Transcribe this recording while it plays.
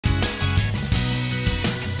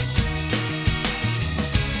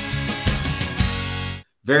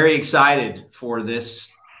very excited for this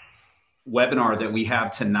webinar that we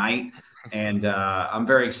have tonight. And I'm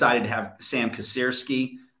very excited to have Sam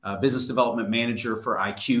Kasierski, Business Development Manager for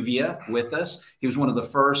IQVIA, with us. He was one of the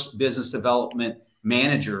first business development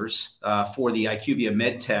managers for the IQVIA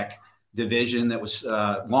MedTech division that was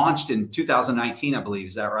launched in 2019, I believe.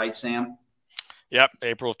 Is that right, Sam? Yep,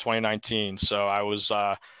 April of 2019. So I was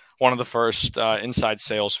one of the first inside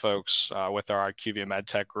sales folks with our IQVIA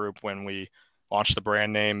MedTech group when we launched the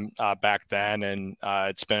brand name back then, and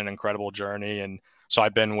it's been an incredible journey. And so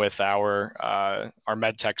I've been with our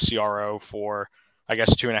MedTech CRO for, I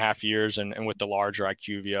guess, 2.5 years, and with the larger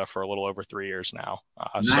IQVIA for a little over 3 years now.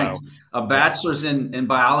 Nice. So, a bachelor's in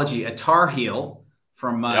biology at Tar Heel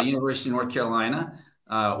from University of North Carolina.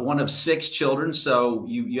 One of 6 children, so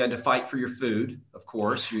you had to fight for your food, of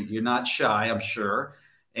course. You're not shy, I'm sure.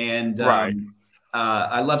 And right.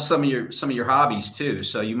 I love some of your hobbies too.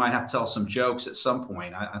 So you might have to tell some jokes at some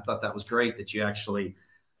point. I thought that was great that you actually,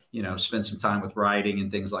 spend some time with writing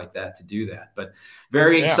and things like that to do that. But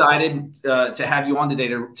very excited to have you on today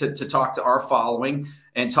to talk to our following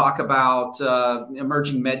and talk about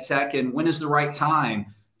emerging medtech and when is the right time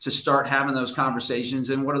to start having those conversations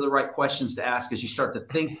and what are the right questions to ask as you start to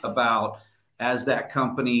think about as that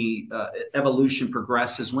company evolution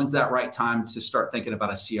progresses. When's that right time to start thinking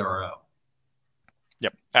about a CRO?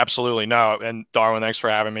 Yep, absolutely. No, and Darwin, thanks for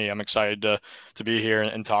having me. I'm excited to be here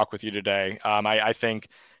and talk with you today. I think,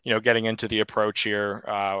 getting into the approach here,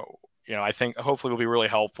 I think hopefully will be really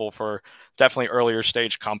helpful for definitely earlier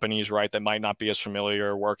stage companies, right, that might not be as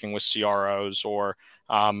familiar working with CROs or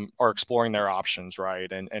exploring their options,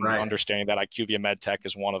 right, and understanding that IQVIA MedTech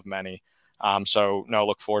is one of many. So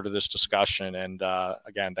look forward to this discussion. And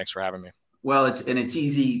again, thanks for having me. Well, it's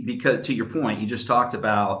easy because, to your point, you just talked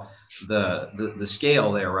about the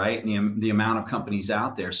scale there, right? And the amount of companies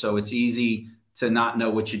out there. So it's easy to not know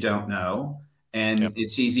what you don't know. And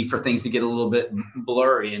it's easy for things to get a little bit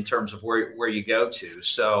blurry in terms of where you go to.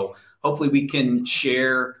 So hopefully we can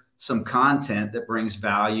share some content that brings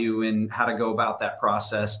value in how to go about that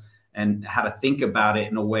process and how to think about it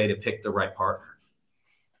in a way to pick the right partner.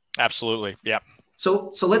 Absolutely. Yeah.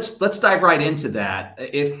 So let's dive right into that.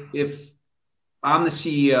 If I'm the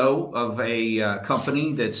CEO of a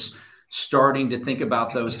company that's starting to think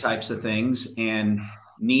about those types of things and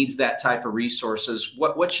needs that type of resources,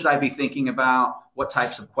 what should I be thinking about? What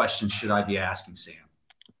types of questions should I be asking, Sam?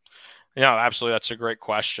 Yeah, absolutely. That's a great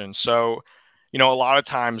question. So, a lot of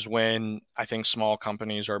times when I think small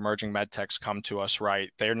companies or emerging med techs come to us,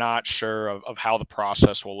 right, they're not sure of how the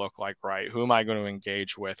process will look like, right? Who am I going to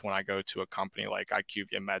engage with when I go to a company like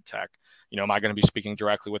IQVIA MedTech? Am I going to be speaking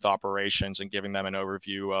directly with operations and giving them an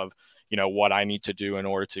overview of, what I need to do in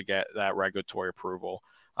order to get that regulatory approval?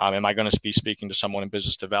 Am I going to be speaking to someone in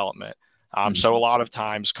business development? So a lot of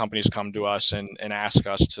times companies come to us and ask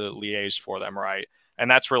us to liaise for them, right? And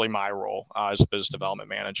that's really my role as a business development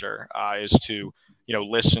manager, is to,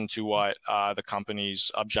 listen to what the company's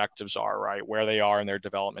objectives are, right? Where they are in their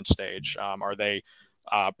development stage. Are they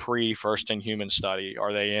pre-first in human study?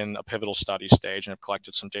 Are they in a pivotal study stage and have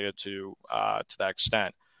collected some data to that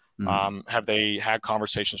extent? Have they had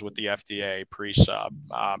conversations with the FDA pre-sub?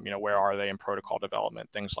 Where are they in protocol development?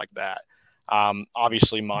 Things like that.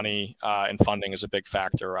 Obviously, money and funding is a big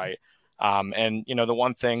factor, right? And the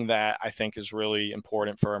one thing that I think is really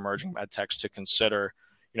important for emerging med techs to consider,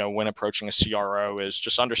 when approaching a CRO is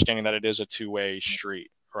just understanding that it is a two-way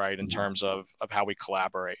street, right? In terms of how we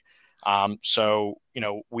collaborate. So,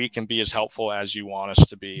 we can be as helpful as you want us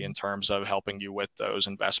to be in terms of helping you with those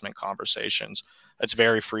investment conversations. It's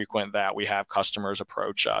very frequent that we have customers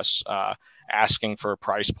approach us asking for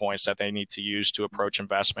price points that they need to use to approach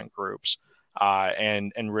investment groups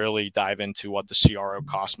and really dive into what the CRO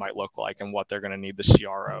cost might look like and what they're going to need the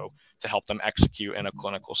CRO to help them execute in a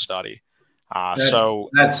clinical study. That's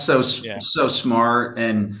so smart.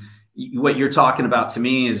 And what you're talking about to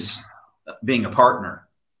me is being a partner.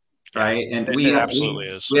 Right. And it absolutely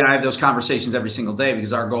is. We have those conversations every single day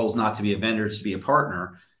because our goal is not to be a vendor, it's to be a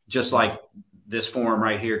partner, just like this forum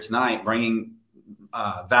right here tonight, bringing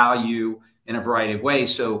value in a variety of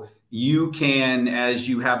ways. So you can, as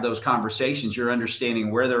you have those conversations, you're understanding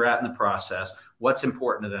where they're at in the process, what's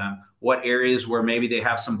important to them, what areas where maybe they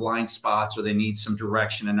have some blind spots or they need some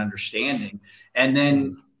direction and understanding, and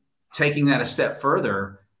then taking that a step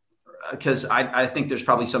further, because I think there's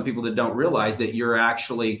probably some people that don't realize that you're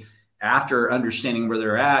actually, after understanding where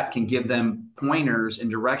they're at, can give them pointers and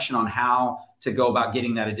direction on how to go about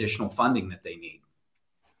getting that additional funding that they need.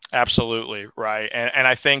 Absolutely. Right. And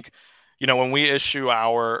I think, when we issue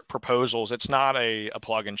our proposals, it's not a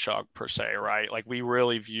plug and chug per se, right? Like we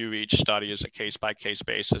really view each study as a case by case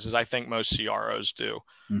basis, as I think most CROs do.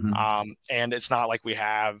 And it's not like we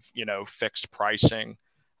have, fixed pricing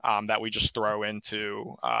that we just throw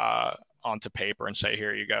onto paper and say,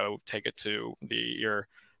 here you go, take it to your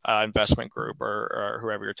investment group or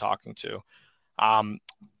whoever you're talking to.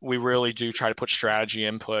 We really do try to put strategy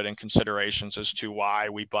input and considerations as to why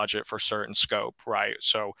we budget for certain scope, right?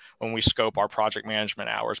 So when we scope our project management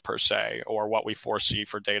hours per se, or what we foresee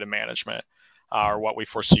for data management, or what we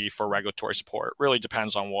foresee for regulatory support, really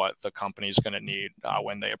depends on what the company is going to need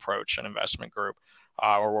when they approach an investment group,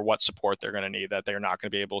 or what support they're going to need that they're not going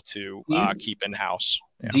to be able to keep in-house.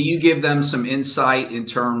 Do you give them some insight in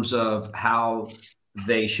terms of how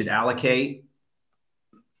they should allocate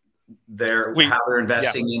how they're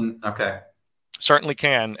investing in? Okay. Certainly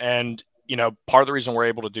can. And, part of the reason we're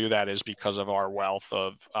able to do that is because of our wealth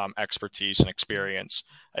of expertise and experience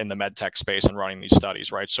in the med tech space and running these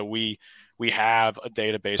studies, right? So we have a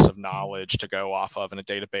database of knowledge to go off of and a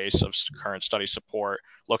database of current study support,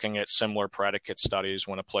 looking at similar predicate studies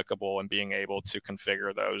when applicable and being able to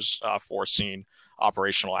configure those foreseen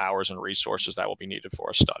operational hours and resources that will be needed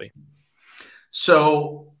for a study.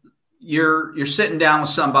 So you're sitting down with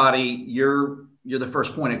somebody, you're the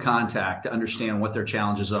first point of contact to understand what their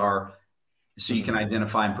challenges are so you can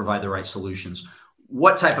identify and provide the right solutions.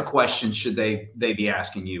 What type of questions should they be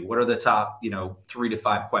asking you? What are the top, 3 to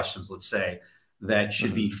 5 questions, let's say, that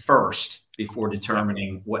should be first before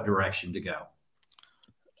determining what direction to go?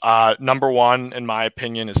 Number one, in my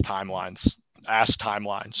opinion, is timelines. Ask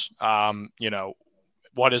timelines.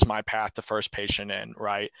 What is my path to first patient in,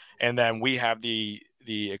 right? And then we have the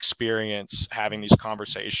experience having these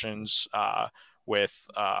conversations with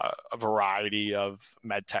a variety of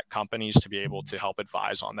med tech companies to be able to help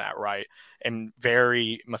advise on that, right? And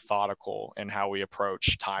very methodical in how we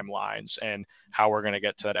approach timelines and how we're going to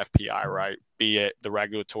get to that FPI, right? Be it the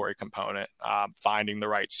regulatory component, finding the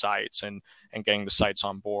right sites and getting the sites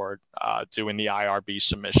on board, doing the IRB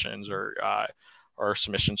submissions or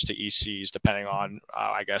submissions to ECs, depending on,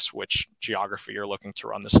 I guess, which geography you're looking to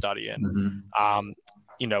run the study in.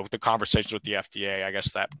 The conversations with the FDA, I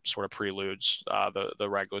guess that sort of preludes the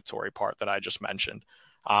regulatory part that I just mentioned.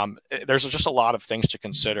 There's just a lot of things to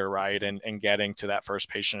consider, right? And getting to that first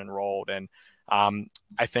patient enrolled. And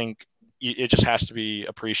I think it just has to be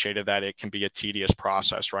appreciated that it can be a tedious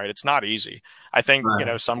process, right? It's not easy. I think, right.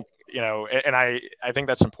 And I think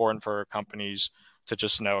that's important for companies to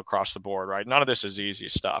just know across the board, right? None of this is easy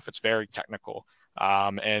stuff. It's very technical.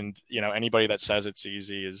 And anybody that says it's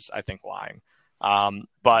easy is, I think, lying.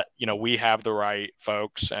 But we have the right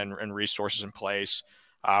folks and resources in place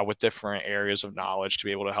with different areas of knowledge to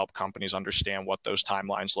be able to help companies understand what those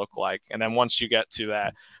timelines look like. And then once you get to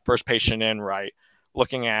that first patient in, right,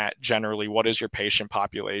 looking at generally what is your patient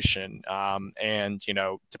population, and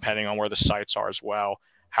depending on where the sites are as well,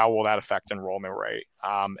 how will that affect enrollment rate?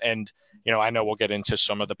 And I know we'll get into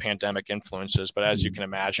some of the pandemic influences, but as you can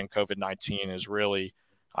imagine, COVID-19 is really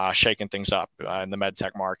shaking things up in the med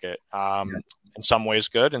tech market. In some ways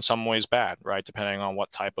good, in some ways bad, right? Depending on what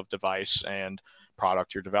type of device and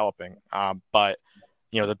product you're developing. But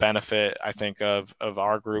the benefit, I think, of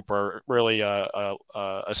our group, or really a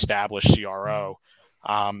established CRO,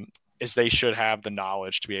 is they should have the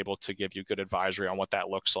knowledge to be able to give you good advisory on what that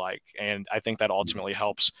looks like. And I think that ultimately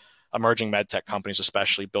helps emerging med tech companies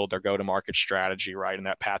especially build their go-to-market strategy, right, and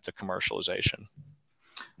that path to commercialization.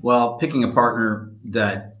 Well, picking a partner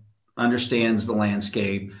that understands the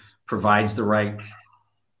landscape, provides the right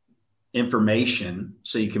information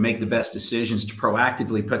so you can make the best decisions to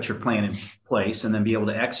proactively put your plan in place and then be able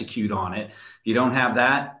to execute on it. If you don't have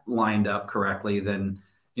that lined up correctly, then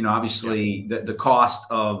obviously the cost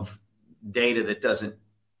of data that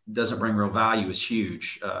doesn't bring real value is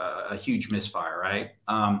huge, a huge misfire, right?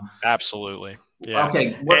 Absolutely. Yeah.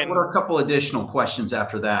 Okay. What are a couple additional questions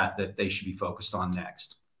after that they should be focused on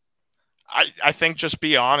next? I think just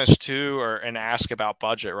be honest too, and ask about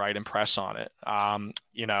budget, right? And press on it.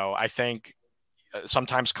 I think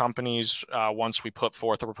sometimes companies, once we put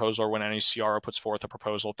forth a proposal, or when any CRO puts forth a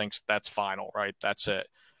proposal, thinks that's final, right? That's it.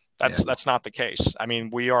 That's not the case. I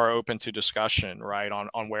mean, we are open to discussion, right,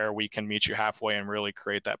 on where we can meet you halfway and really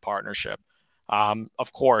create that partnership.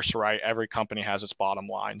 Of course, right, every company has its bottom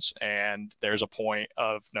lines, and there's a point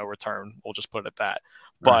of no return. We'll just put it at that.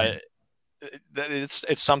 Right. But it's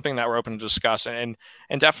something that we're open to discuss and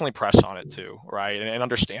definitely press on it too, right? And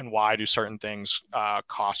understand why do certain things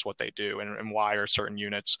cost what they do, and why are certain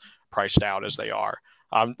units priced out as they are,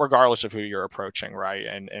 regardless of who you're approaching, right?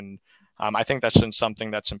 And I think that's something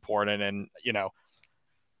that's important. And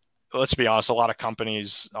let's be honest, a lot of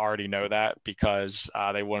companies already know that because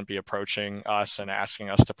they wouldn't be approaching us and asking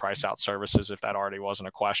us to price out services if that already wasn't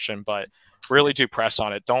a question. But really do press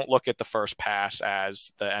on it. Don't look at the first pass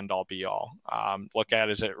as the end all be all. Look at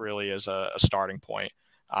it as it really is a starting point.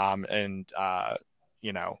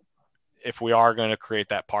 You know, if we are going to create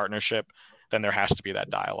that partnership, then there has to be that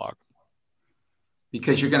dialogue.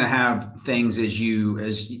 Because you're going to have things as you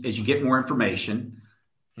get more information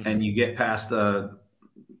and you get past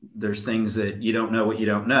there's things that you don't know what you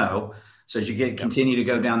don't know. So as you continue to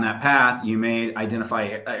go down that path, you may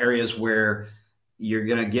identify areas where you're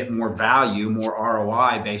going to get more value, more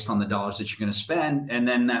ROI based on the dollars that you're going to spend. And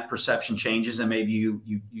then that perception changes and maybe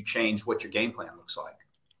you change what your game plan looks like.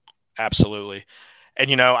 Absolutely. And,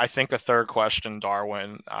 you know, I think the third question,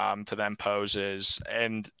 Darwin, to them poses,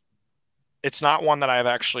 and it's not one that I've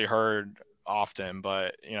actually heard often,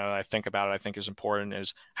 but, you know, I think about it, I think is important,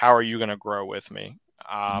 is how are you going to grow with me?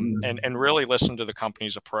 And really listen to the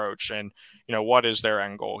company's approach and, you know, what is their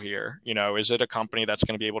end goal here? You know, is it a company that's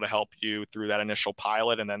going to be able to help you through that initial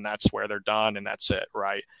pilot and then that's where they're done and that's it,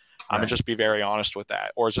 right? And just be very honest with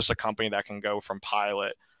that. Or is this a company that can go from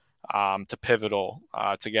pilot to pivotal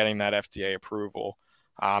to getting that FDA approval?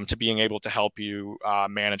 To being able to help you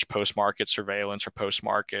manage post-market surveillance or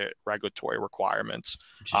post-market regulatory requirements,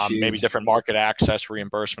 maybe different market access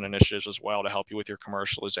reimbursement initiatives as well to help you with your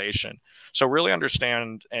commercialization. So really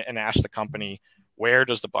understand and ask the company, where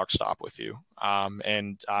does the buck stop with you?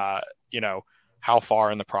 You know, how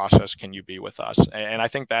far in the process can you be with us? And I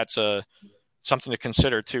think that's something to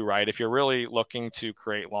consider too, right? If you're really looking to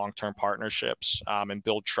create long-term partnerships and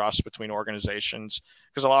build trust between organizations,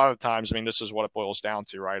 because a lot of times, I mean, this is what it boils down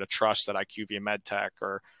to, right? A trust that IQVIA MedTech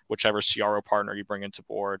or whichever CRO partner you bring into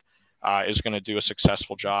board is going to do a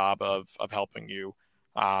successful job of helping you,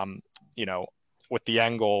 you know, with the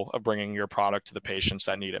end goal of bringing your product to the patients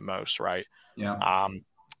that need it most, right? Yeah.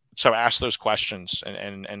 So ask those questions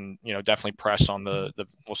and you know, definitely press on the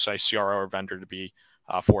we'll say CRO or vendor to be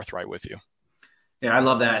forthright with you. Yeah, I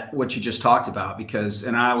love that, what you just talked about, because,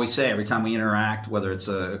 and I always say every time we interact, whether it's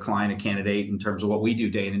a client, a candidate, in terms of what we do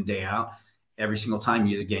day in and day out, every single time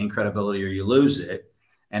you either gain credibility or you lose it.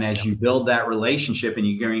 And as you build that relationship and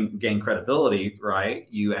you gain credibility, right,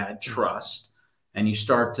 you add trust and you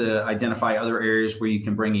start to identify other areas where you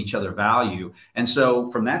can bring each other value. And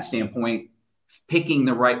so from that standpoint, picking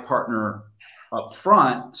the right partner up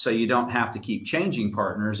front, so you don't have to keep changing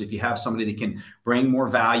partners. If you have somebody that can bring more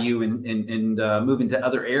value and move into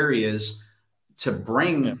other areas to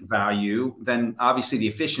bring value, then obviously the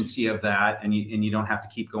efficiency of that, and you don't have to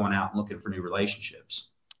keep going out and looking for new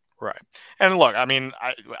relationships. Right. And look, I mean,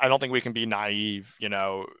 I don't think we can be naive. You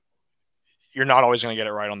know, you're not always going to get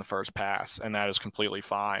it right on the first pass, and that is completely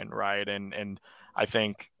fine, right? And I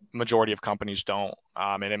think majority of companies don't,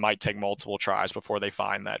 and it might take multiple tries before they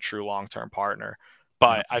find that true long-term partner.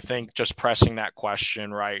 But I think just pressing that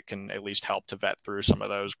question, right, can at least help to vet through some of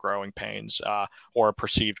those growing pains or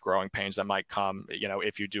perceived growing pains that might come, you know,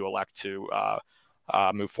 if you do elect to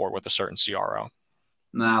move forward with a certain CRO.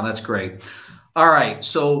 No, that's great. All right,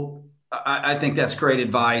 so I think that's great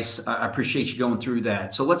advice. I appreciate you going through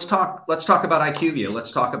that. So let's talk about IQVIA.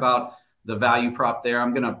 Let's talk about the value prop there.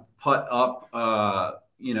 I'm going to put up,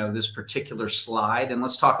 you know, this particular slide, and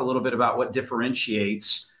let's talk a little bit about what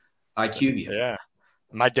differentiates IQVIA. Yeah,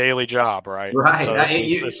 my daily job, right? Right. So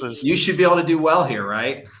this is you should be able to do well here,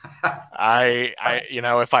 right? you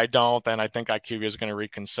know, if I don't, then I think IQVIA is going to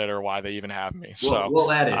reconsider why they even have me. So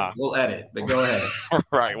we'll edit, but go ahead.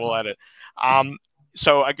 Right, we'll edit.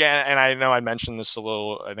 So again, and I know I mentioned this a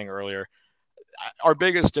little, I think earlier, our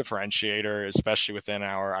biggest differentiator, especially within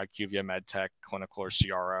our IQVIA MedTech clinical or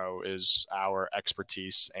CRO, is our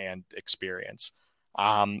expertise and experience.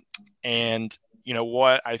 And, you know,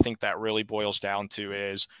 what I think that really boils down to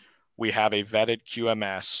is we have a vetted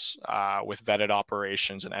QMS with vetted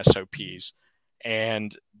operations and SOPs.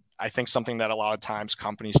 And I think something that a lot of times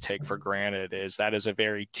companies take for granted is that is a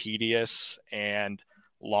very tedious and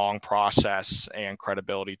long process and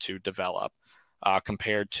credibility to develop.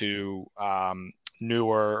 Compared to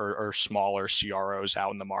newer or smaller CROs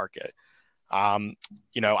out in the market.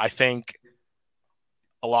 You know, I think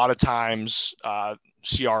a lot of times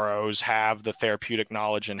CROs have the therapeutic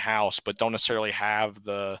knowledge in-house, but don't necessarily have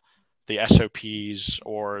the SOPs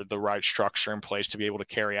or the right structure in place to be able to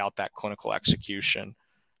carry out that clinical execution.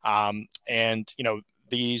 And, you know,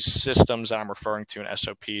 these systems that I'm referring to in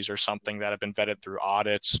SOPs are something that have been vetted through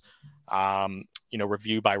audits, you know,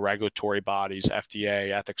 reviewed by regulatory bodies,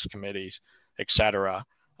 FDA, ethics committees, et cetera,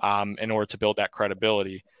 in order to build that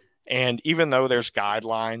credibility. And even though there's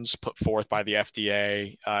guidelines put forth by the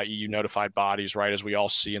FDA, EU notified bodies, right, as we all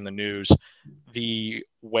see in the news, the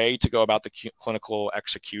way to go about the clinical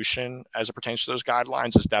execution as it pertains to those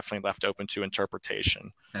guidelines is definitely left open to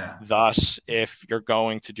interpretation. Yeah. Thus, if you're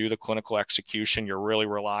going to do the clinical execution, you're really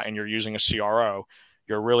relying, and you're using a CRO,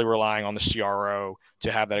 you're really relying on the CRO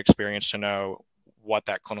to have that experience to know what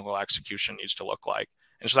that clinical execution needs to look like.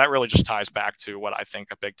 And so that really just ties back to what I think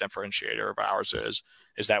a big differentiator of ours is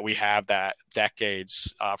that we have that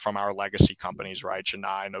decades from our legacy companies, right?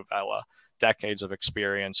 Janai, Novella, decades of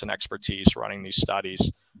experience and expertise running these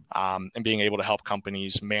studies, and being able to help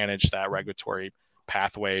companies manage that regulatory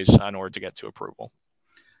pathways in order to get to approval.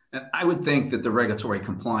 And I would think that the regulatory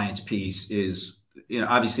compliance piece is,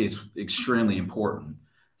 obviously it's extremely important,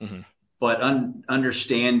 but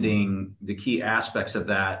understanding the key aspects of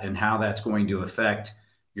that and how that's going to affect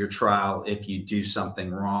your trial if you do something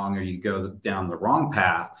wrong or you go down the wrong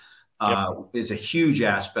path is a huge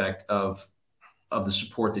aspect of the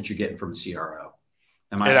support that you're getting from a CRO.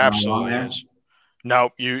 Am I absolutely wrong there? is.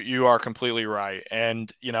 No, you are completely right. And,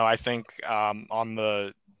 I think on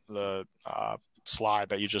the slide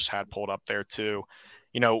that you just had pulled up there too,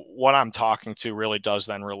 what I'm talking to really does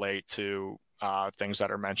then relate to things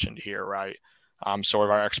that are mentioned here, right? Sort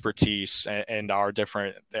of our expertise and our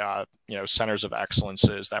different, centers of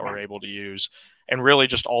excellences that we're able to use, and really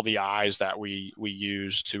just all the eyes that we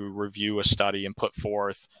use to review a study and put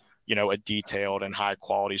forth, a detailed and high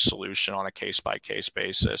quality solution on a case-by-case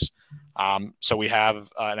basis. So we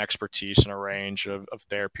have an expertise in a range of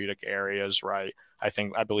therapeutic areas, right?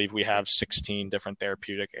 I believe we have 16 different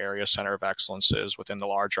therapeutic area center of excellences within the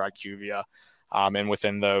larger IQVIA. And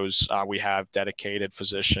within those, we have dedicated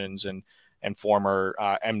physicians and former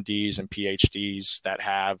MDs and PhDs that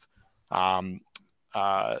have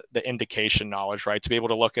the indication knowledge, right, to be able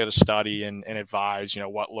to look at a study and advise,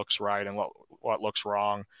 what looks right and what looks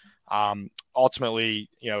wrong. Ultimately,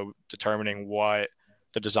 determining what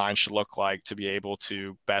the design should look like to be able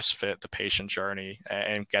to best fit the patient journey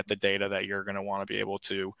and get the data that you're going to want to be able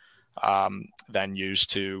to then use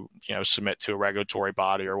to, submit to a regulatory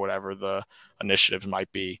body or whatever the initiative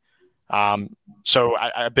might be. So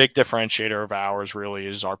a big differentiator of ours really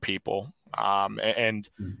is our people. And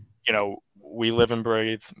we live and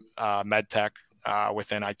breathe medtech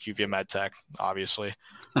within IQVIA MedTech, obviously.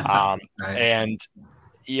 Right. And,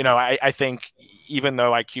 I think even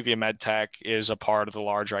though IQVIA MedTech is a part of the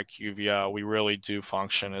larger IQVIA, we really do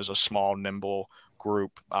function as a small, nimble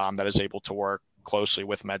group that is able to work closely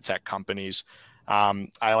with medtech companies.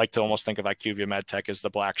 I like to almost think of IQVIA MedTech as the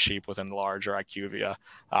black sheep within the larger IQVIA.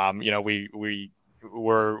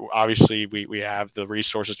 We're obviously we have the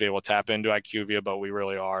resources to be able to tap into IQVIA, but we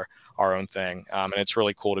really are our own thing, and it's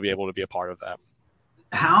really cool to be able to be a part of that.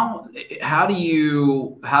 How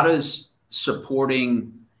does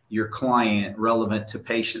supporting your client relevant to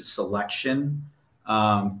patient selection?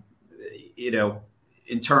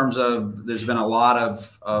 In terms of, there's been a lot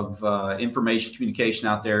of information communication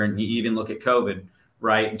out there, and you even look at COVID,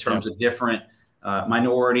 right? In terms of different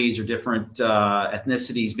minorities or different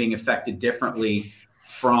ethnicities being affected differently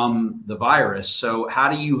from the virus. So how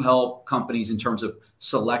do you help companies in terms of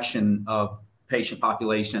selection of patient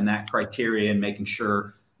population and that criteria, and making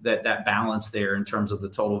sure that balance there in terms of the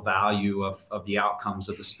total value of the outcomes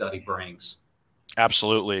of the study brings?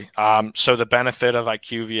 Absolutely. So the benefit of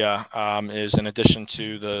IQVIA is, in addition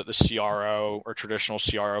to the CRO or traditional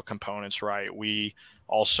CRO components, right, we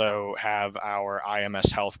also have our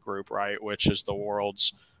IMS Health Group, right, which is the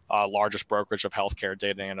world's largest brokerage of healthcare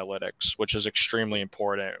data analytics, which is extremely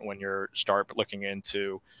important when you start looking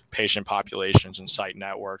into patient populations and site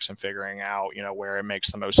networks and figuring out, where it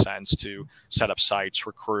makes the most sense to set up sites,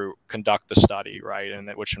 recruit, conduct the study, right, and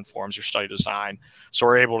which informs your study design. So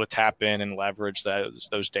we're able to tap in and leverage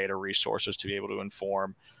those data resources to be able to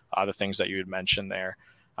inform the things that you had mentioned there.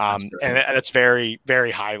 And it's very,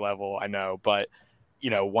 very high level, I know, but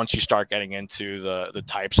once you start getting into the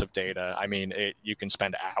types of data, I mean, you can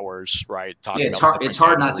spend hours, right, talking about it's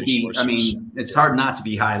hard not to be, it's hard not to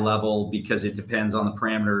be high level, because it depends on the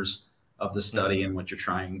parameters of the study and what you're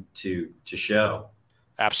trying to show.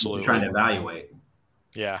 Absolutely. What you're trying to evaluate.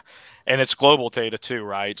 Yeah. And it's global data too,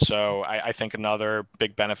 right? So I think another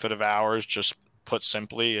big benefit of ours, just put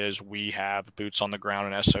simply, is we have boots on the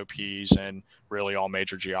ground and SOPs in really all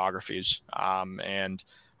major geographies, and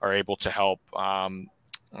are able to help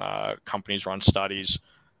companies run studies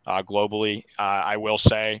globally. I will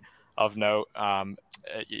say, of note,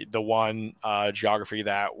 the one geography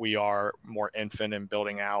that we are more infant in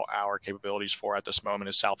building out our capabilities for at this moment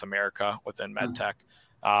is South America within MedTech,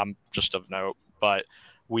 just of note. But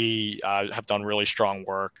we have done really strong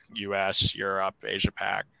work. U.S., Europe, Asia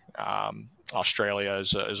Pac, Australia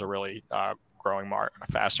is a really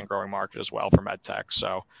fast and growing market as well for medtech.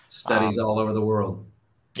 So studies all over the world.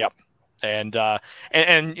 Yep. And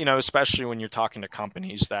especially when you're talking to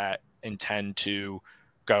companies that intend to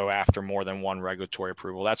go after more than one regulatory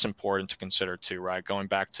approval, that's important to consider too, right? Going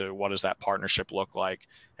back to what does that partnership look like,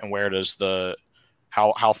 and where does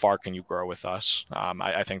how far can you grow with us?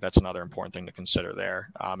 I think that's another important thing to consider there,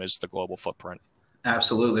 is the global footprint.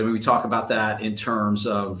 Absolutely. I mean, we talk about that in terms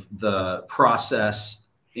of the process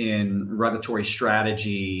in regulatory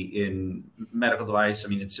strategy in medical device. I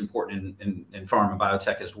mean, it's important in pharma and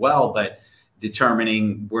biotech as well, but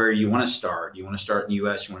determining where you want to start. You want to start in the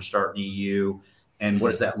US, you want to start in the EU, and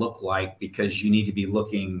what does that look like? Because you need to be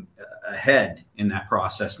looking ahead in that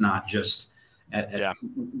process, not just at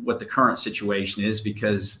what the current situation is,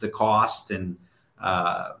 because the cost and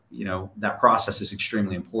that process is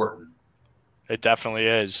extremely important. It definitely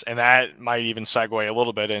is. And that might even segue a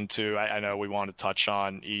little bit into, I know we want to touch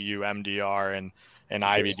on EU MDR and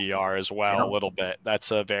IVDR as well, a little bit.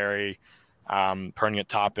 That's a very pertinent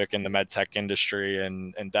topic in the medtech industry,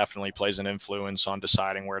 and definitely plays an influence on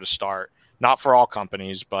deciding where to start. Not for all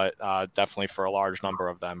companies, but definitely for a large number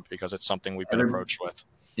of them, because it's something we've been approached with.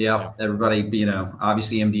 Yeah, everybody,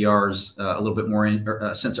 obviously MDR is a little bit more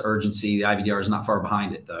sense of urgency. The IVDR is not far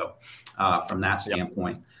behind it, though, from that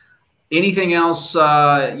standpoint. Yep. Anything else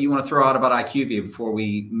you want to throw out about IQVIA before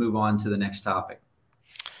we move on to the next topic?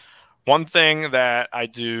 One thing that I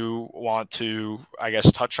do want to, I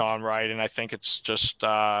guess, touch on, right, and I think it's just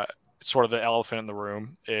sort of the elephant in the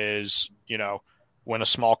room is, when a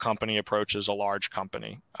small company approaches a large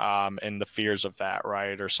company, and the fears of that,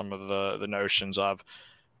 right, or some of the notions of,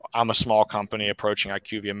 I'm a small company approaching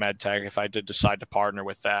IQVIA MedTech. If I did decide to partner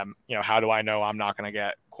with them, how do I know I'm not going to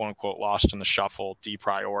get quote unquote lost in the shuffle,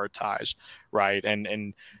 deprioritized, right?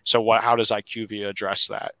 And so how does IQVIA address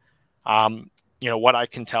that? What I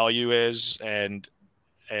can tell you is, and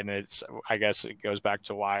it's, I guess it goes back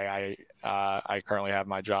to why I currently have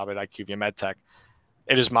my job at IQVIA MedTech.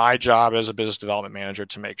 It is my job as a business development manager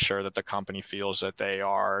to make sure that the company feels that they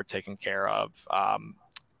are taken care of.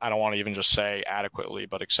 I don't want to even just say adequately,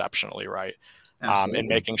 but exceptionally, right? And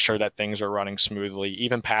making sure that things are running smoothly,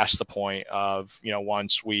 even past the point of,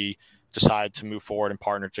 once we decide to move forward and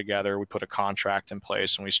partner together, we put a contract in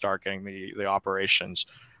place and we start getting the operations,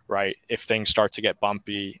 right? If things start to get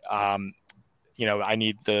bumpy, I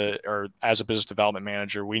need as a business development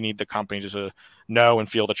manager, we need the company to know and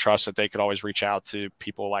feel the trust that they could always reach out to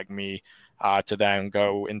people like me, to then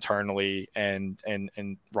go internally and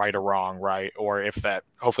right or wrong, right? Or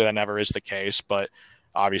hopefully that never is the case, but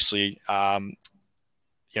obviously,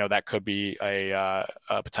 that could be a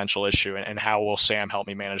potential issue, and how will Sam help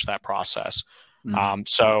me manage that process? Mm-hmm.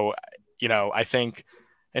 So, I think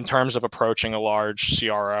in terms of approaching a large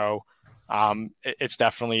CRO, it's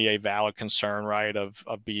definitely a valid concern, right, of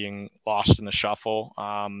being lost in the shuffle,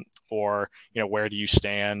 or, where do you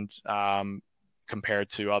stand compared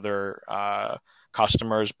to other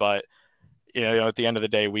customers. But, at the end of the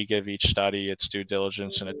day, we give each study its due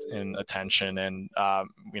diligence and attention. And,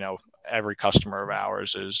 every customer of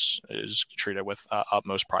ours is treated with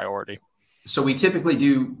utmost priority. So we typically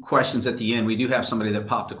do questions at the end. We do have somebody that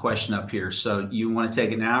popped a question up here. So you want to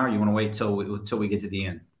take it now, or you want to wait till we get to the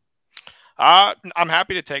end? I'm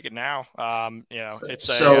happy to take it now. It's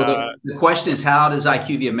the question is, how does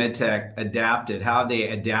IQVIA MedTech adapted? How have they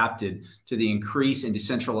adapted to the increase in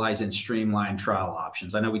decentralized and streamlined trial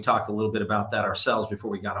options? I know we talked a little bit about that ourselves before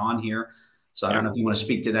we got on here. So I don't know if you want to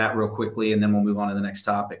speak to that real quickly, and then we'll move on to the next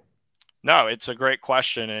topic. No, it's a great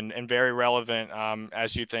question and very relevant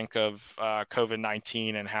as you think of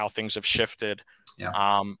COVID-19 and how things have shifted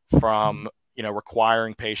from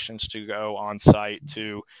requiring patients to go on site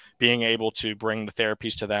to being able to bring the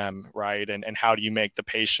therapies to them, right? And how do you make the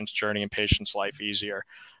patient's journey and patient's life easier?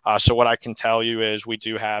 So what I can tell you is we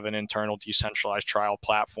do have an internal decentralized trial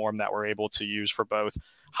platform that we're able to use for both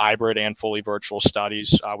hybrid and fully virtual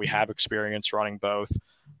studies. We have experience running both.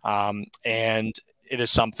 And it is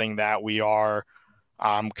something that we are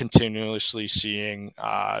continuously seeing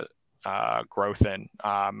growth in,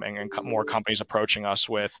 and more companies approaching us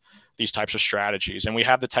with these types of strategies. And we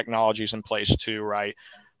have the technologies in place too, right?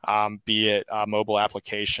 Be it mobile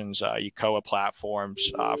applications, ECOA platforms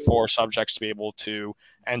for subjects to be able to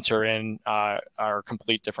enter in or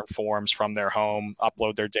complete different forms from their home,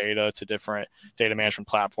 upload their data to different data management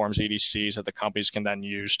platforms, EDCs, that the companies can then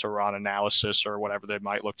use to run analysis or whatever they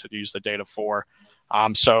might look to use the data for.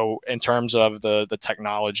 So in terms of the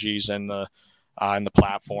technologies and the and the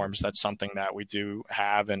platforms. That's something that we do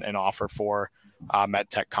have and offer for med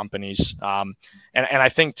tech companies. And I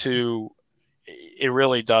think too, it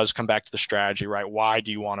really does come back to the strategy, right? Why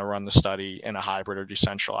do you want to run the study in a hybrid or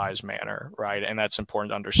decentralized manner, right? And that's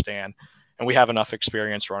important to understand. And we have enough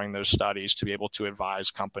experience running those studies to be able to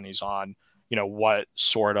advise companies on, what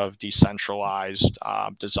sort of decentralized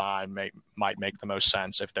design might make the most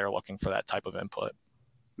sense if they're looking for that type of input.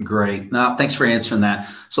 Great. No, thanks for answering that.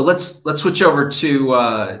 So let's switch over to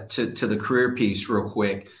the career piece real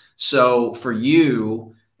quick. So for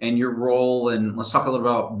you and your role, and let's talk a little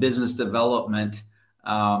about business development,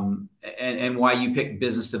 and why you picked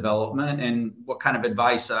business development and what kind of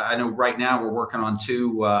advice. I know right now we're working on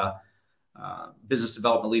two business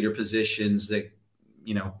development leader positions that,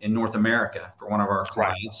 in North America for one of our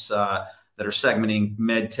clients that are segmenting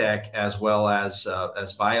med tech as well as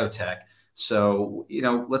biotech. So,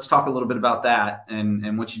 let's talk a little bit about that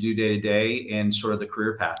and what you do day to day and sort of the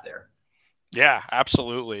career path there. Yeah,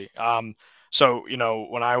 absolutely. So,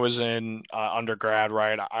 when I was in undergrad,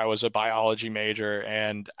 right, I was a biology major.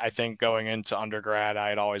 And I think going into undergrad, I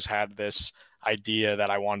had always had this idea that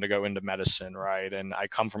I wanted to go into medicine, right? And I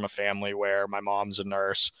come from a family where my mom's a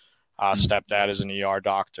nurse, stepdad is an ER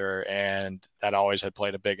doctor, and that always had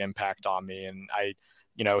played a big impact on me. And I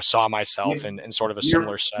saw myself in sort of a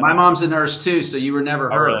similar setting. My mom's a nurse too, so you were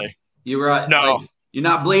never hurt. Really? You were no. You're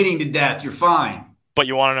not bleeding to death. You're fine. But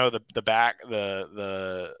you want to know the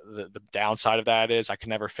downside of that is I could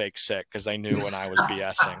never fake sick because they knew when I was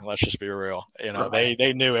BSing. Let's just be real.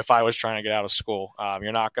 They knew if I was trying to get out of school.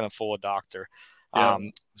 You're not going to fool a doctor. Yeah.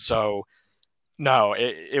 So no,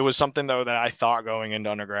 it was something though that I thought going into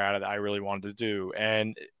undergrad that I really wanted to do.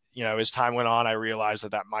 And as time went on, I realized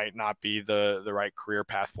that might not be the right career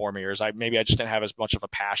path for me, or maybe I just didn't have as much of a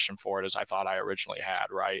passion for it as I thought I originally had.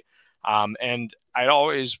 Right. And I'd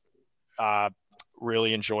always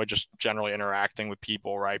really enjoyed just generally interacting with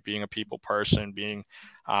people, right? Being a people person, being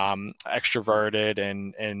extroverted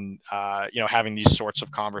and having these sorts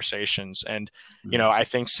of conversations. And, I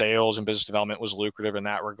think sales and business development was lucrative in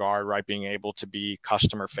that regard, right? Being able to be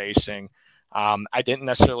customer facing. I didn't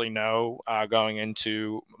necessarily know going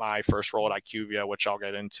into my first role at IQVIA, which I'll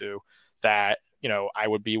get into, that, I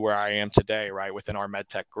would be where I am today, right? Within our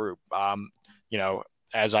MedTech group.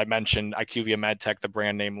 As I mentioned, IQVIA MedTech, the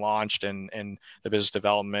brand name launched, and the business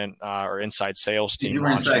development or inside sales team. You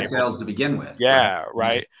were inside sales to begin with. Yeah,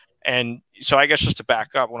 right. And so I guess just to back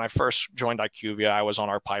up, when I first joined IQVIA, I was on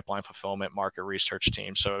our pipeline fulfillment market research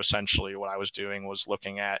team. So essentially what I was doing was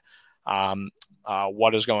looking at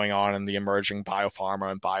what is going on in the emerging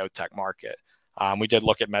biopharma and biotech market. We did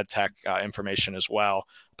look at medtech information as well,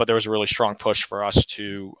 but there was a really strong push for us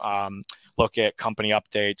to look at company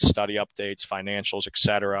updates, study updates, financials, et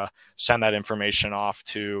cetera, send that information off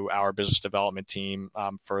to our business development team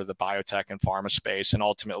for the biotech and pharma space, and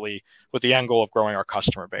ultimately with the end goal of growing our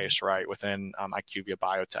customer base, right, within IQVIA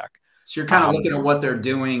Biotech. So you're kind of looking at what they're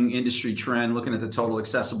doing, industry trend, looking at the total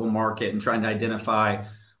accessible market and trying to identify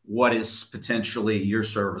what is potentially your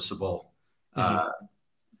serviceable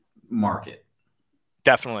market.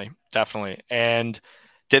 Definitely. And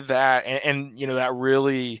did that. And that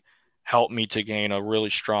really helped me to gain a really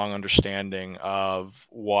strong understanding of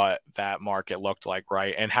what that market looked like,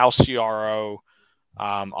 right? And how CRO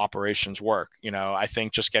operations work. I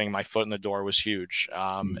think just getting my foot in the door was huge.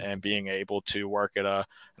 And being able to work at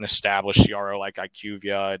an established CRO like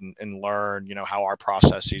IQVIA and learn, how our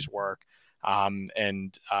processes work. And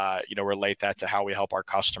relate that to how we help our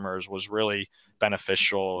customers was really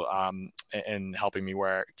beneficial in helping me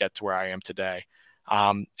get to where I am today.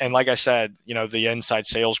 And like I said, the inside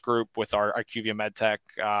sales group with our IQVIA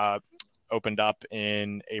MedTech opened up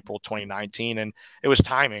in April 2019, and it was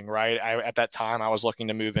timing, right? At that time, I was looking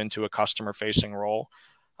to move into a customer-facing role.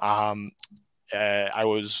 I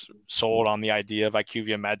was sold on the idea of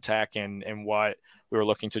IQVIA MedTech and what we were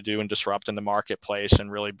looking to do and disrupt in the marketplace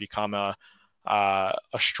and really become a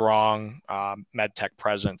strong medtech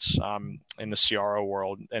presence in the CRO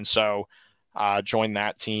world. And so joined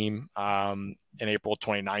that team in April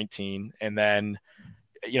 2019. And then,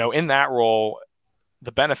 in that role,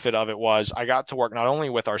 the benefit of it was I got to work not only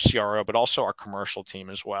with our CRO, but also our commercial team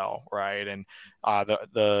as well, right? And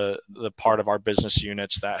the part of our business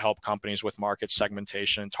units that help companies with market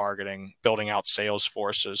segmentation and targeting, building out sales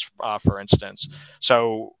forces, for instance.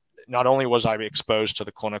 So not only was I exposed to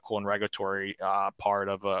the clinical and regulatory part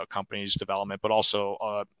of a company's development, but also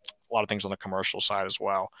a lot of things on the commercial side as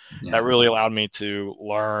well. Yeah. That really allowed me to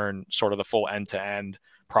learn sort of the full end-to-end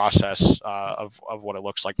process of what it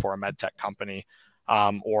looks like for a medtech company.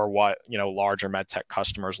 Or what larger medtech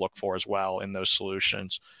customers look for as well in those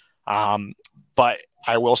solutions. But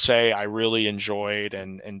I will say I really enjoyed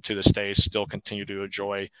and to this day still continue to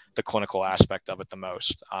enjoy the clinical aspect of it the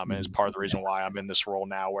most. And it's part of the reason why I'm in this role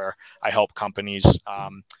now, where I help companies,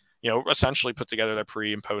 essentially put together their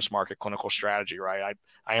pre and post market clinical strategy. Right.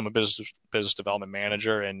 I am a business development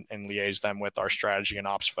manager and liaise them with our strategy and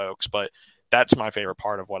ops folks, but that's my favorite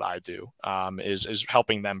part of what I do, is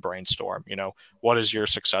helping them brainstorm, what does your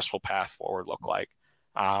successful path forward look like?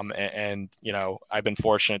 I've been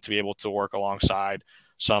fortunate to be able to work alongside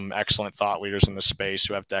some excellent thought leaders in the space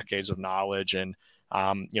who have decades of knowledge and,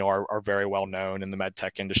 are very well known in the med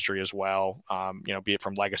tech industry as well, be it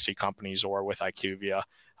from legacy companies or with IQVIA,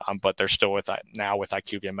 but they're still with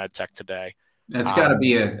IQVIA MedTech today. It's got to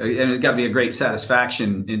be a great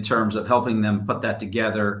satisfaction in terms of helping them put that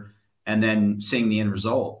together and then seeing the end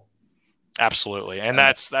result. Absolutely. And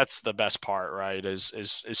that's the best part, right? Is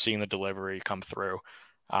seeing the delivery come through.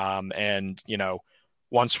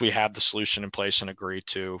 Once we have the solution in place and agree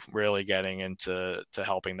to, really getting into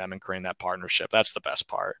helping them and creating that partnership, that's the best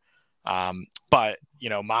part. But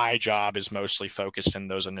my job is mostly focused in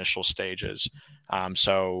those initial stages.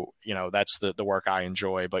 So that's the work I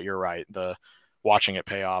enjoy, but you're right. The watching it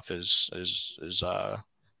pay off is a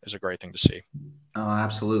great thing to see. Oh,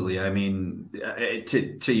 absolutely. I mean,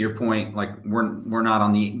 to your point, like we're not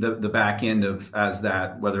on the back end of as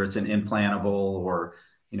that, whether it's an implantable or,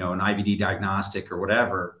 an IVD diagnostic or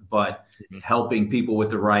whatever, but helping people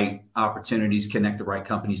with the right opportunities, connect the right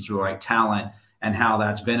companies to the right talent, and how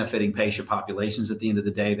that's benefiting patient populations at the end of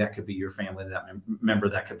the day. That could be your family, that member,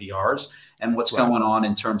 that could be ours, and what's going on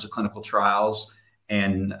in terms of clinical trials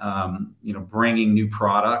and, bringing new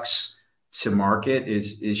products to market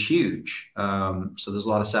is huge. So there's a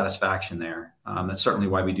lot of satisfaction there. That's certainly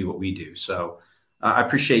why we do what we do. So I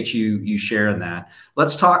appreciate you sharing that.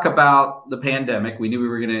 Let's talk about the pandemic. We knew we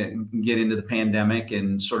were going to get into the pandemic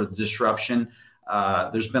and sort of the disruption.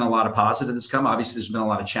 There's been a lot of positive that's come. Obviously, there's been a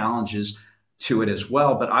lot of challenges to it as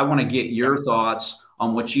well. But I want to get your thoughts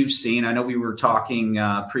on what you've seen. I know we were talking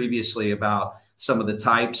previously about some of the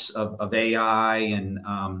types of AI and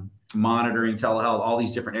monitoring, telehealth, all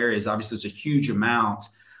these different areas. Obviously, there's a huge amount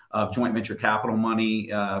of joint venture capital money,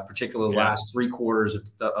 particularly the last 3 quarters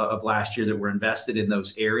of last year, that were invested in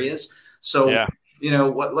those areas. So,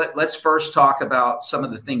 let's first talk about some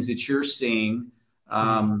of the things that you're seeing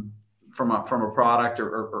from a product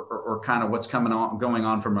or kind of what's going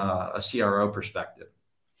on from a CRO perspective.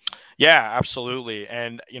 Yeah, absolutely.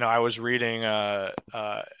 And, I was reading an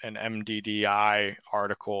MDDI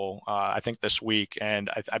article, I think this week, and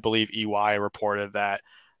I believe EY reported that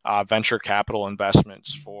venture capital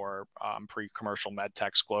investments for pre-commercial med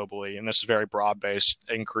techs globally, and this is very broad-based,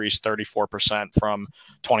 increased 34% from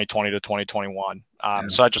 2020 to 2021.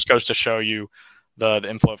 So that just goes to show you the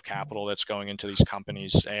inflow of capital that's going into these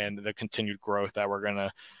companies and the continued growth that we're going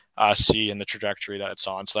to see in the trajectory that it's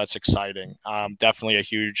on. So that's exciting. Definitely a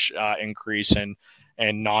huge increase in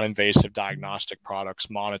non-invasive diagnostic products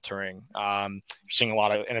monitoring. You're seeing a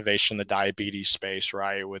lot of innovation in the diabetes space,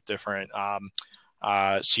 right, with different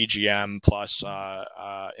CGM plus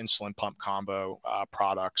insulin pump combo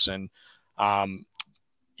products. And,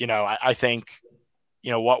 I think,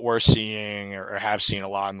 what we're seeing or have seen a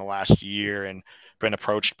lot in the last year and been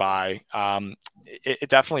approached by, it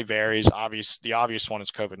definitely varies. The obvious one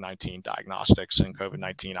is COVID-19 diagnostics and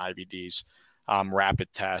COVID-19 IVDs,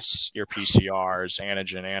 rapid tests, your PCRs,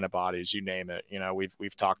 antigen antibodies, you name it.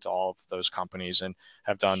 We've talked to all of those companies and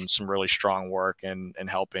have done some really strong work in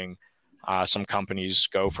helping some companies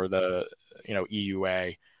go for the,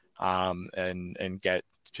 EUA and get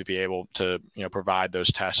to be able to, provide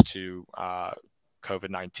those tests to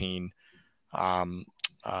COVID-19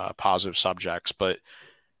 positive subjects. But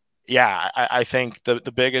yeah, I think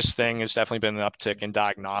the biggest thing has definitely been an uptick in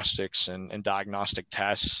diagnostics and diagnostic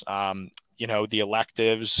tests. The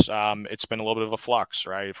electives, it's been a little bit of a flux,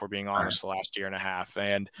 right? If we're being honest, the last year and a half.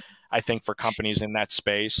 And I think for companies in that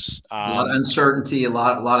space, a lot of uncertainty, a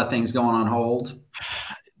lot of things going on hold.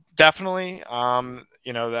 Definitely.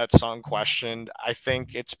 That's unquestioned. I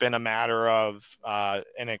think it's been a matter of,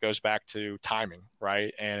 and it goes back to timing,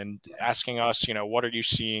 right? And asking us, what are you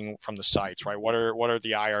seeing from the sites, right? What are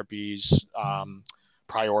the IRBs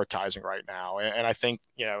prioritizing right now? And I think,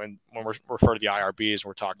 and when we refer to the IRBs,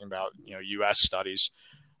 we're talking about, U.S. studies,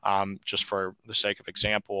 just for the sake of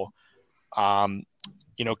example.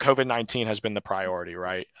 COVID-19 has been the priority,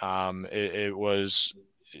 right? It was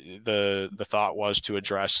the thought was to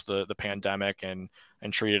address the pandemic and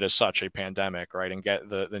treat it as such, a pandemic, right? And get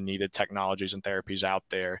the needed technologies and therapies out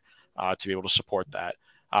there to be able to support that.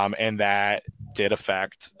 And that did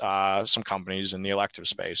affect some companies in the elective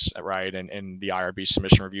space, right? And the IRB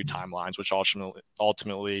submission review timelines, which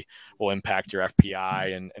ultimately will impact your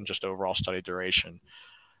FPI and just overall study duration.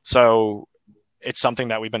 So it's something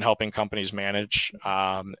that we've been helping companies manage,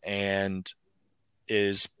 and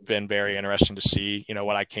has been very interesting to see.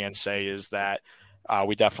 What I can say is that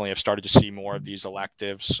we definitely have started to see more of these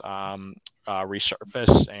electives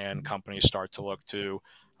resurface, and companies start to look to,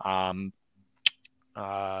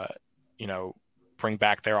 bring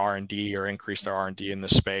back their R&D or increase their R&D in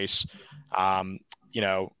this space.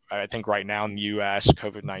 I think right now in the U.S.,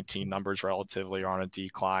 COVID-19 numbers relatively are on a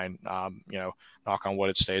decline. Knock on wood,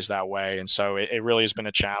 it stays that way. And so it really has been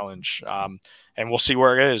a challenge. And we'll see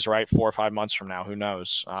where it is, right? 4 or 5 months from now, who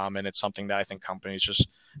knows? And it's something that I think companies just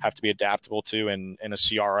have to be adaptable to, and a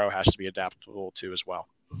CRO has to be adaptable to as well.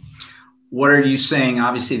 What are you saying?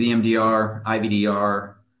 Obviously, the MDR,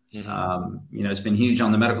 IVDR, it's been huge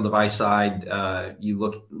on the medical device side. You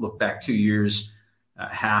look back 2 years,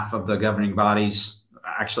 half of the governing bodies,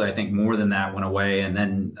 actually, I think more than that, went away. And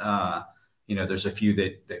then, there's a few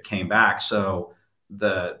that came back. So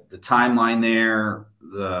the timeline there,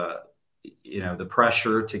 the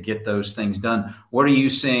pressure to get those things done. What are you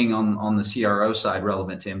seeing on the CRO side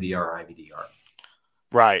relevant to MDR, IVDR?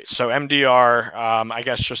 Right. So MDR, I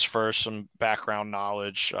guess just for some background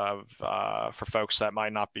knowledge for folks that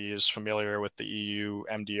might not be as familiar with the EU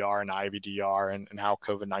MDR and IVDR and how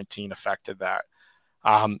COVID-19 affected that.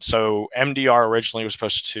 So MDR originally was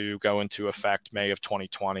supposed to go into effect May of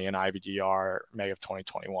 2020 and IVDR May of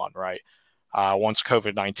 2021, right? Once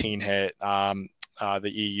COVID-19 hit,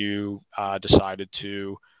 the EU decided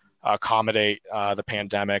to accommodate the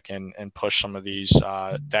pandemic and push some of these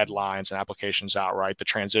deadlines and applications out, right? The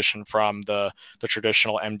transition from the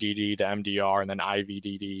traditional MDD to MDR and then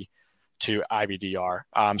IVDD to IVDR.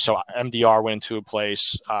 So MDR went into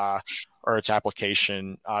place, or its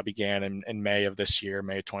application began in May of this year,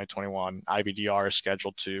 May of 2021. IVDR is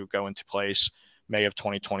scheduled to go into place May of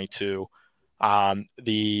 2022.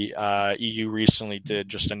 The EU recently did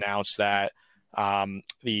just announce that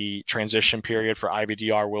the transition period for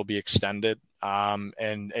IVDR will be extended,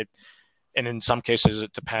 and in some cases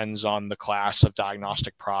it depends on the class of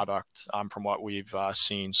diagnostic product, from what we've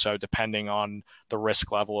seen. So depending on the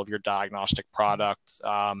risk level of your diagnostic product,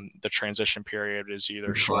 the transition period is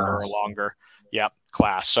either shorter or longer. Yep,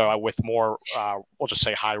 class. So with more, we'll just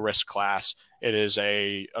say high risk class, it is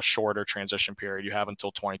a shorter transition period. You have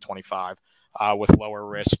until 2025. With lower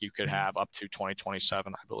risk, you could have up to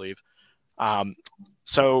 2027, I believe.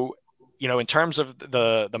 So, in terms of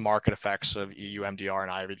the market effects of EU MDR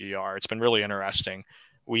and IVDR, it's been really interesting.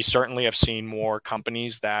 We certainly have seen more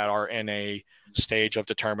companies that are in a stage of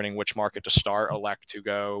determining which market to start elect to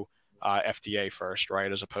go FDA first,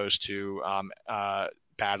 right, as opposed to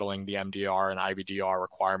battling the MDR and IVDR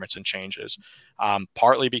requirements and changes.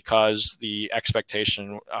 Partly because the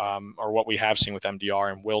expectation, or what we have seen with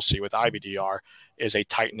MDR and will see with IVDR, is a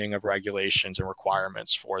tightening of regulations and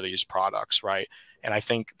requirements for these products, right? And I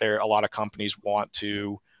think a lot of companies want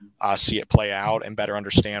to see it play out and better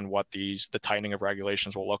understand what the tightening of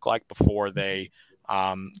regulations will look like before they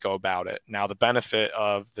go about it. Now, the benefit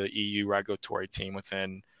of the EU regulatory team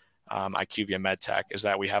within IQVIA MedTech is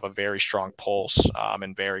that we have a very strong pulse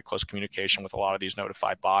and very close communication with a lot of these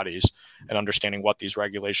notified bodies and understanding what these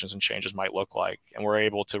regulations and changes might look like. And we're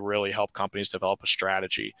able to really help companies develop a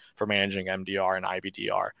strategy for managing MDR and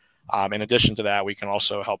IVDR. In addition to that, we can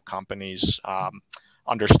also help companies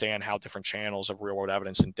understand how different channels of real-world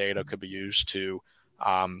evidence and data could be used to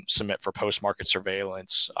submit for post-market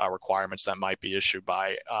surveillance requirements that might be issued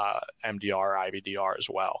by MDR or IVDR as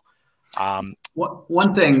well.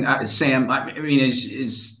 One thing, Sam, I mean,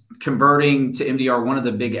 is converting to MDR. One of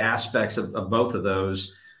the big aspects of both of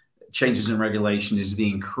those changes in regulation is the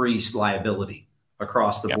increased liability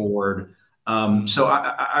across the board. So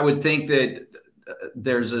I would think that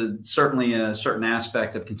there's certainly a certain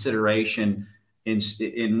aspect of consideration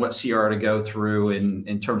in what CR to go through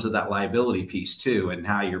in terms of that liability piece too, and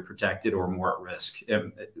how you're protected or more at risk.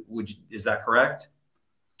 Is that correct?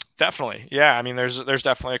 Definitely. Yeah. I mean, there's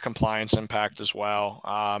definitely a compliance impact as well.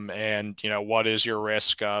 And what is your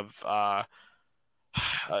risk of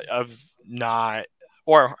not,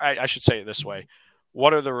 or I should say it this way.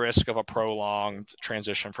 What are the risks of a prolonged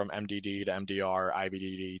transition from MDD to MDR,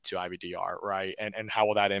 IVDD to IVDR, right? And how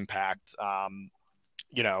will that impact,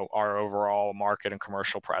 our overall market and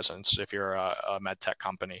commercial presence if you're a med tech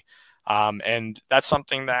company? And that's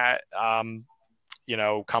something that,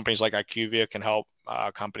 companies like IQVIA can help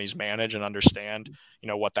companies manage and understand,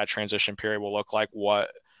 what that transition period will look like,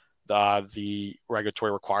 what the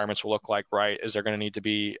regulatory requirements will look like, right? Is there going to need to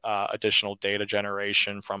be additional data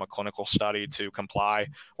generation from a clinical study to comply,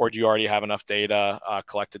 or do you already have enough data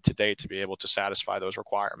collected to date to be able to satisfy those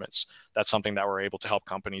requirements? That's something that we're able to help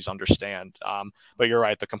companies understand. But you're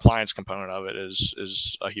right, the compliance component of it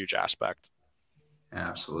is a huge aspect.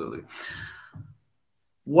 Absolutely.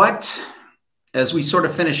 As we sort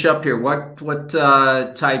of finish up here, what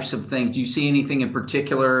types of things do you see? Anything in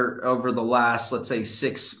particular over the last, let's say,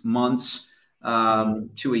 6 months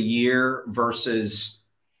to a year versus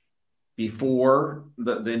before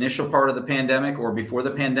the initial part of the pandemic or before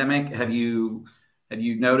the pandemic? Have you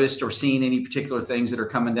noticed or seen any particular things that are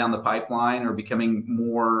coming down the pipeline or becoming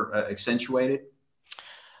more accentuated?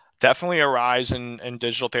 Definitely a rise in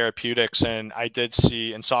digital therapeutics. And I did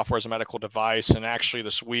see in software as a medical device. And actually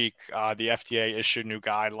this week, the FDA issued new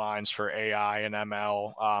guidelines for AI and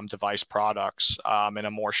ML device products and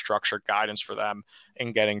a more structured guidance for them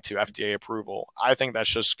in getting to FDA approval. I think that's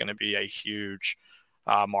just going to be a huge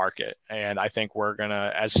market. And I think we're going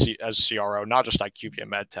to, as CRO, not just IQVIA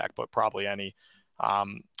MedTech, but probably any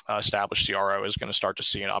established CRO is going to start to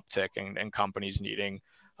see an uptick in companies needing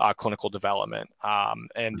clinical development.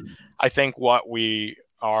 And I think what we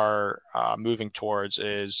are moving towards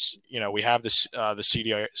is, we have this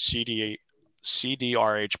the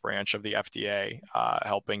CDRH branch of the FDA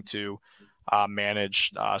helping to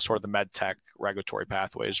manage sort of the med tech regulatory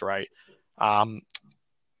pathways, right?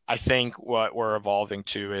 I think what we're evolving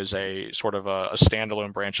to is a sort of a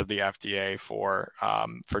standalone branch of the FDA for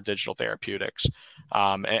digital therapeutics.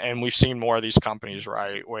 And we've seen more of these companies,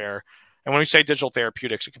 right, and when we say digital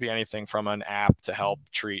therapeutics, it could be anything from an app to help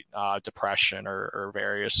treat depression or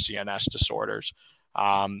various CNS disorders.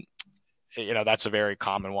 That's a very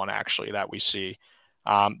common one, actually, that we see.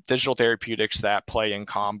 Digital therapeutics that play in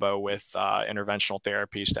combo with interventional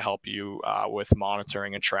therapies to help you with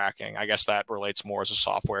monitoring and tracking. I guess that relates more as a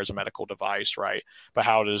software, as a medical device, right? But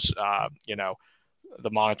how does,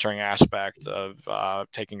 the monitoring aspect of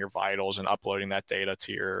taking your vitals and uploading that data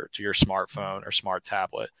to your smartphone or smart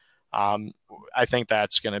tablet? I think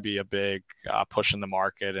that's going to be a big push in the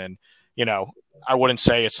market. And, I wouldn't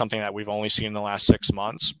say it's something that we've only seen in the last 6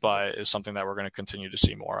 months, but it's something that we're going to continue to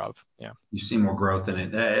see more of. Yeah. You see more growth in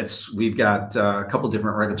it. We've got a couple of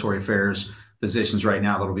different regulatory affairs positions right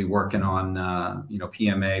now that'll be working on,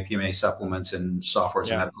 PMA supplements and software as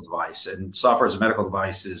a medical device. And software as a medical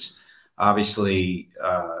device is obviously,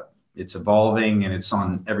 it's evolving and it's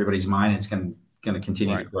on everybody's mind. It's going to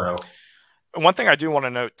continue to grow. One thing I do want to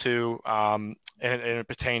note too, and it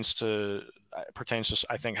pertains to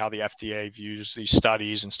I think how the FDA views these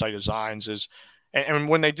studies and study designs is, and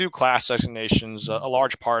when they do class designations, a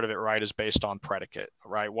large part of it, right, is based on predicate,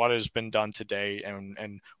 right? What has been done to date,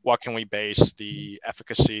 and what can we base the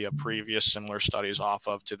efficacy of previous similar studies off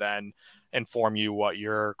of to then inform you what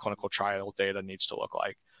your clinical trial data needs to look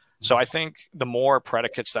like. So I think the more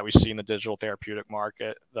predicates that we see in the digital therapeutic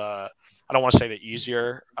market, I don't want to say the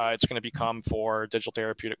easier it's going to become for digital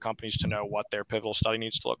therapeutic companies to know what their pivotal study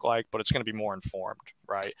needs to look like, but it's going to be more informed,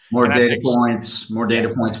 right? More data points,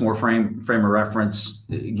 more frame of reference.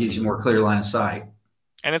 It gives you more clear line of sight.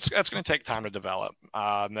 And it's going to take time to develop.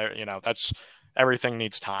 That's everything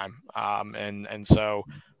needs time. And so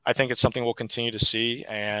I think it's something we'll continue to see.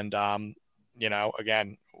 And,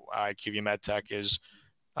 again, IQVIA MedTech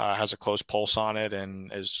has a close pulse on it and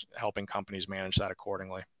is helping companies manage that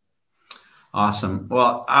accordingly. Awesome.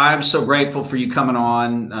 Well, I'm so grateful for you coming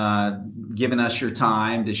on, giving us your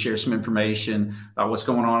time to share some information about what's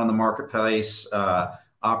going on in the marketplace,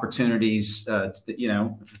 opportunities, to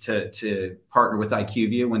partner with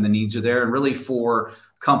IQVIA when the needs are there, and really for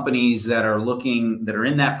companies that are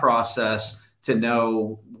in that process to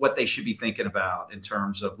know what they should be thinking about in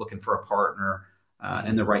terms of looking for a partner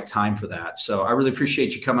and the right time for that. So I really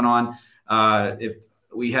appreciate you coming on. If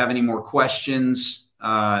we have any more questions,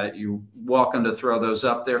 you're welcome to throw those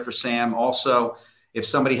up there for Sam. Also, if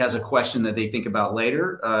somebody has a question that they think about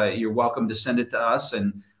later, you're welcome to send it to us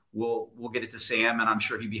and we'll get it to Sam, and I'm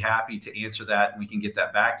sure he'd be happy to answer that and we can get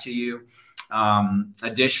that back to you.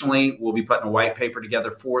 Additionally, we'll be putting a white paper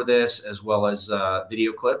together for this, as well as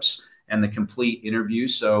video clips and the complete interview.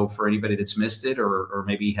 So for anybody that's missed it or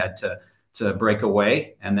maybe had to break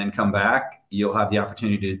away and then come back, you'll have the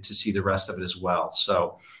opportunity to see the rest of it as well.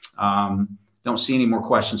 So don't see any more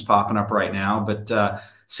questions popping up right now, but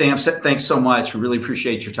Sam, thanks so much. We really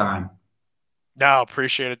appreciate your time. No,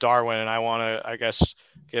 appreciate it, Darwin. And I want to, I guess,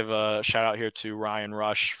 give a shout out here to Ryan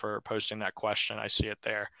Rush for posting that question. I see it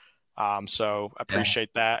there. So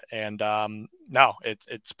appreciate that. And no,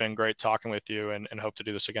 it's been great talking with you and hope to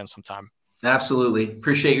do this again sometime. Absolutely.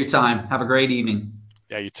 Appreciate your time. Have a great evening.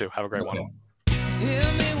 Yeah, you too. Have a great one. Hear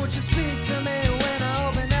me, won't you speak to me when I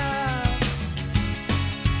open up?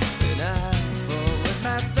 And I forward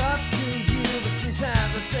my thoughts to you, but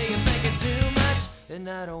sometimes I'd say you're thinking too much, and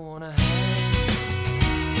I don't wanna hide.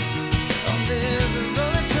 Oh, there's a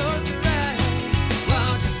rolling